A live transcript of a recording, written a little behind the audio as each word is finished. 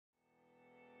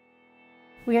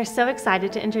We are so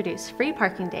excited to introduce Free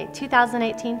Parking Day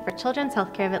 2018 for Children's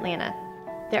Healthcare of Atlanta.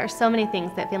 There are so many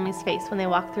things that families face when they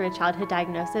walk through a childhood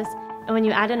diagnosis, and when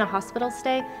you add in a hospital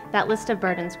stay, that list of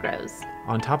burdens grows.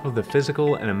 On top of the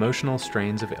physical and emotional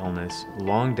strains of illness,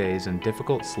 long days and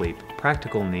difficult sleep,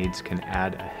 practical needs can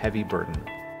add a heavy burden.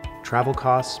 Travel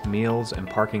costs, meals, and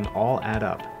parking all add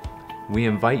up. We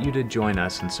invite you to join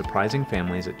us in surprising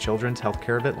families at Children's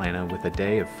Healthcare of Atlanta with a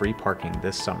day of free parking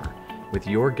this summer. With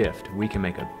your gift, we can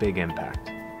make a big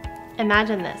impact.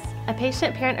 Imagine this. A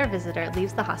patient, parent, or visitor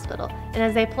leaves the hospital, and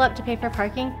as they pull up to pay for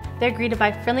parking, they're greeted by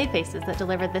friendly faces that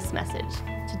deliver this message: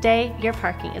 today, your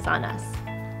parking is on us.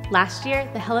 Last year,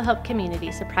 the helloHOPE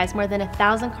community surprised more than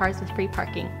 1,000 cars with free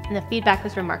parking, and the feedback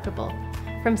was remarkable.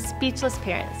 From speechless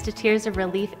parents to tears of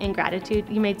relief and gratitude,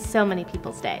 you made so many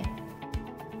people's day.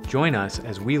 Join us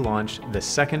as we launch the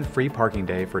second free parking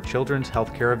day for Children's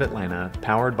Healthcare of Atlanta,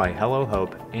 powered by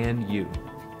helloHOPE and you.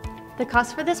 The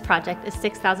cost for this project is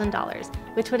 $6,000,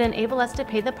 which would enable us to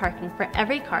pay the parking for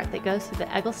every car that goes through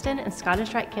the Eggleston and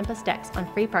Scottish Rite campus decks on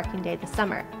Free Parking Day this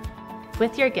summer.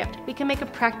 With your gift, we can make a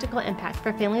practical impact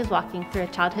for families walking through a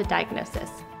childhood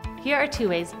diagnosis. Here are 2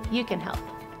 ways you can help.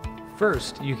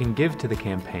 First, you can give to the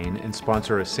campaign and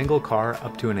sponsor a single car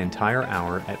up to an entire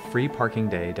hour at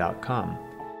freeparkingday.com.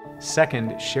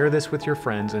 Second, share this with your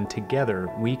friends, and together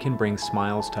we can bring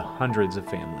smiles to hundreds of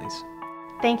families.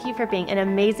 Thank you for being an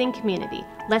amazing community.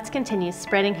 Let's continue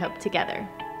spreading hope together.